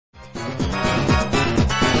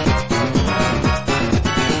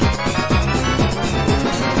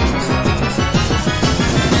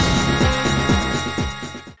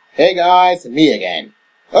Hey guys, me again.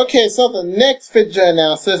 Okay, so the next feature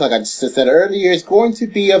analysis, like I just said earlier, is going to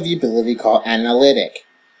be of the ability called Analytic.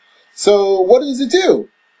 So, what does it do?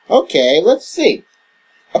 Okay, let's see.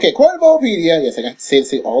 Okay, according to Wikipedia, yes, I got to say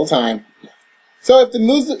this all the time. So, if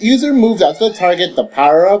the user moves out to the target, the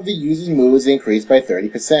power of the user's move is increased by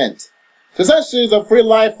 30%. So, essentially, it's a free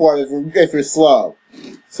life form if you're slow.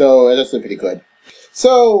 So, that's pretty good.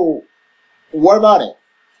 So, what about it?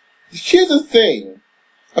 Here's the thing.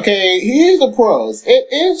 Okay, here's the pros. It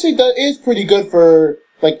is pretty good for,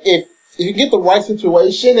 like, if you get the right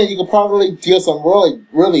situation, then you can probably deal some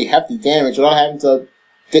really hefty damage without having to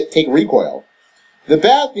take recoil. The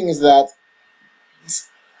bad thing is that,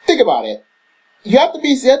 think about it. You have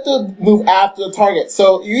to move after the target.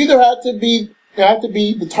 So you either have to be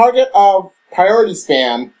the target of priority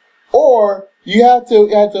spam, or you have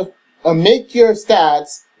to make your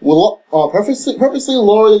stats will purposely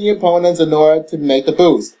lower than your opponents in order to make the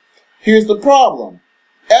boost. Here's the problem.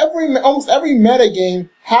 Almost every metagame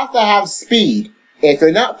has to have speed. If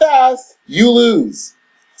you're not fast, you lose.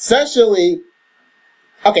 Essentially,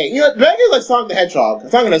 okay, you know, maybe like Sonic the Hedgehog.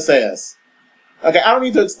 So I'm gonna say this. Okay, I don't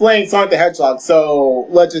need to explain Sonic the Hedgehog, so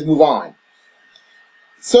let's just move on.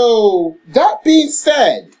 So, that being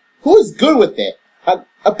said, who is good with it? Quite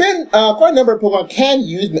a number of Pokemon can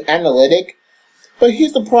use Analytic, but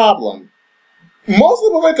here's the problem. Most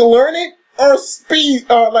of the Pokemon can learn it are speed,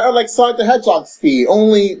 like Sonic the Hedgehog speed,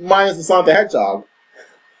 only minus the Sonic the Hedgehog.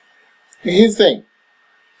 Here's the thing.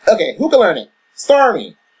 Okay, who can learn it?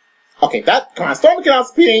 Starmie. Okay, come on, Starmie can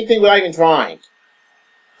outspeed anything without even trying.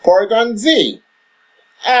 Porygon Z.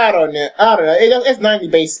 I don't know. It's 90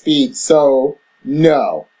 base speed, so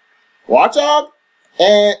no. Watchog?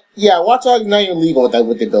 Watchog is not even legal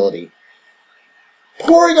with the ability.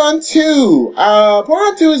 Porygon 2.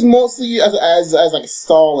 Porygon 2 is mostly as like a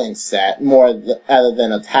stalling set, more other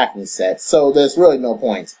than attacking set, so there's really no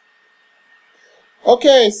point.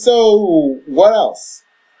 Okay, so what else?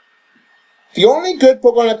 The only good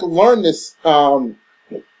Pokemon that can learn this,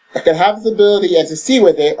 that can have this ability and succeed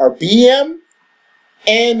with it are BM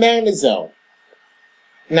and Magnezone.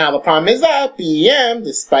 Now, the problem is that BM,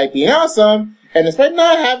 despite being awesome, and despite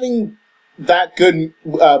not having that good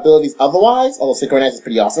abilities otherwise, although Synchronized is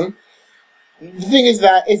pretty awesome, the thing is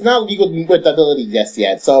that it's not legal with the ability just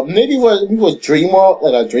yet. So maybe it was Dream World,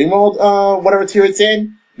 like a Dream World, whatever tier it's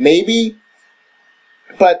in, maybe.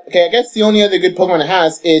 But, okay, I guess the only other good Pokemon it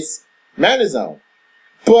has is Magnezone.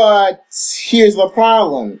 But here's the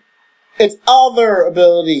problem. Its other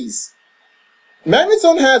abilities.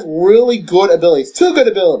 Magnezone has really good abilities. Two good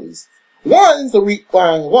abilities. One is the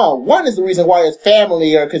reason why its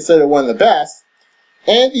family are considered one of the best,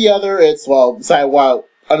 and the other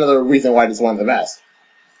another reason why it's one of the best.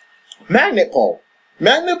 Magnet Pull.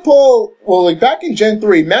 Magnet Pull, like back in Gen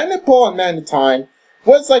 3, Magnet Pull and Magnetine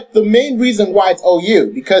was like the main reason why it's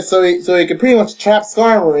OU, because so it could pretty much trap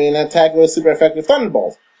Skarmory and attack with a super effective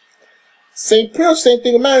Thunderbolt. Pretty much same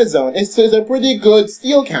thing with Magnezone. It's a pretty good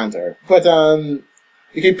steel counter, but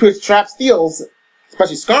you can trap steals,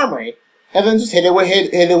 especially Skarmory, and then just hit it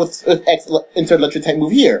with insert electric type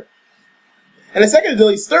move here. And the second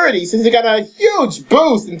ability, Sturdy, since it got a huge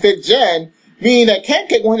boost in 5th gen, meaning that it can't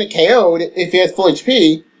get one hit KO'd if it has full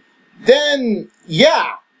HP, then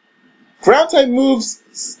yeah, ground type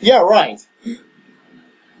moves, yeah, right.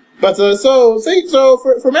 But for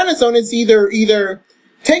Magnezone, it's either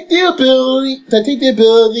take the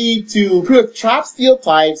ability to pretty much trap steel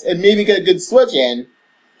types and maybe get a good switch in.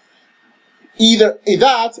 Either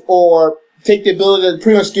that, or take the ability that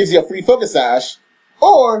pretty much gives you a free Focus Sash,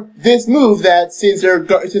 or this move that since you're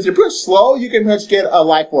pretty much slow, you can pretty much get a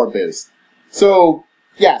Life Orb boost. So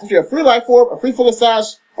yeah, since you're a free Life Orb, a free Focus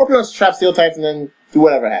Sash, or pretty much trap steel types and then do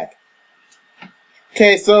whatever heck.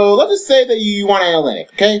 Okay, so let's just say that you want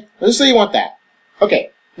Analytic. Okay, let's just say you want that.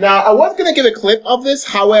 Okay. Now, I was going to give a clip of this,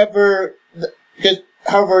 however, here's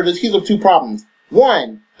the two problems.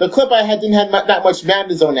 One, the clip I had didn't have that much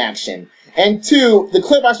Magnezone action. And two, the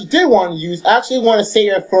clip I actually did want to use, I actually want to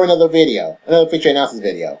save it for another feature analysis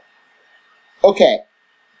video. Okay.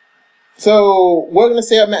 So, what are we going to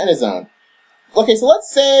say about Magnezone? Okay, so let's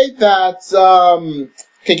say that, I'm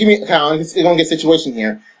going to get a situation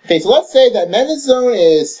here. Okay, so let's say that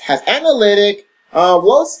Magnezone has Analytic,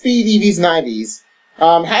 low speed EVs and IVs,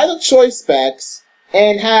 has a choice specs,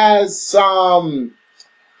 and has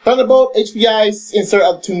Thunderbolt, HPI, insert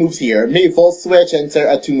up 2 moves here. Maybe Volt Switch, and insert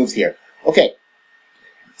up 2 moves here. Okay.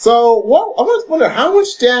 So, I was wondering, how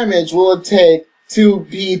much damage will it take to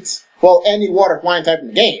beat, any water flying type in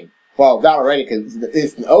the game? Well, not already, because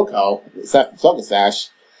it's an OHKO, except for Focus Sash.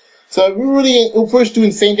 So, we're just doing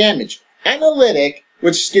insane damage. Analytic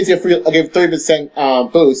which gives you a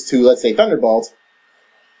 30% boost to, let's say, Thunderbolt,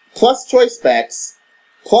 plus Choice Specs,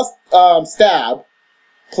 plus Stab,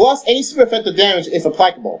 plus any super effective damage if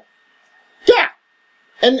applicable. Yeah!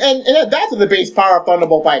 And that's the base power of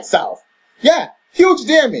Thunderbolt by itself. Yeah, huge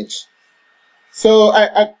damage. So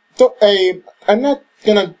I'm not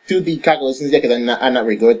gonna do the calculations yet because I'm not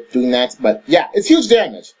very good at doing that. But yeah, it's huge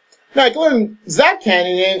damage. Now I go in Zap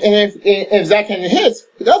Cannon, and if Zap Cannon hits,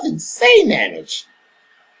 it does insane damage.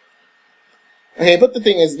 Okay, but the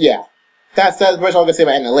thing is, yeah, that's what I'm gonna say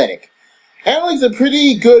about Analytic. Analytic's a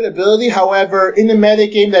pretty good ability. However, in the meta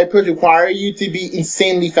game that could require you to be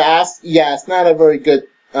insanely fast, yeah, it's not a very good,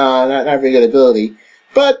 not a very good ability.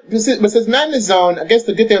 But since Mana Zone, I guess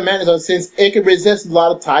the good thing with Mana Zone, since it can resist a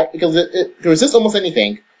lot of type, because it can resist almost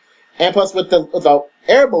anything, and plus with the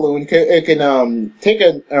air balloon, it can take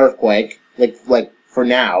an earthquake, like for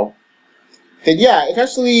now. Then yeah, it's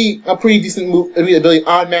actually a pretty decent ability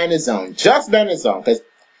on Mana Zone, just Mana Zone, because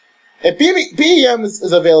if BEM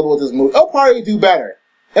is available with this move, it'll probably do better.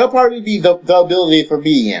 It'll probably be the ability for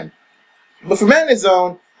BEM. But for Mana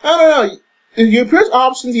Zone, I don't know. Your first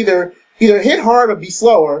options either hit hard or be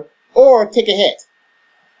slower, or take a hit.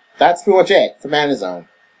 That's pretty much it for Mana Zone.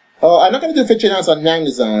 I'm not going to do a feature analysis on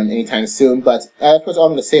Mana Zone anytime soon, but that's what I'm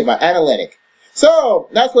going to say about Analytic. So,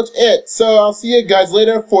 that's what's it. So, I'll see you guys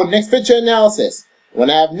later for the next feature analysis. What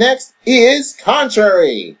I have next is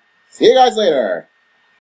Contrary. See you guys later.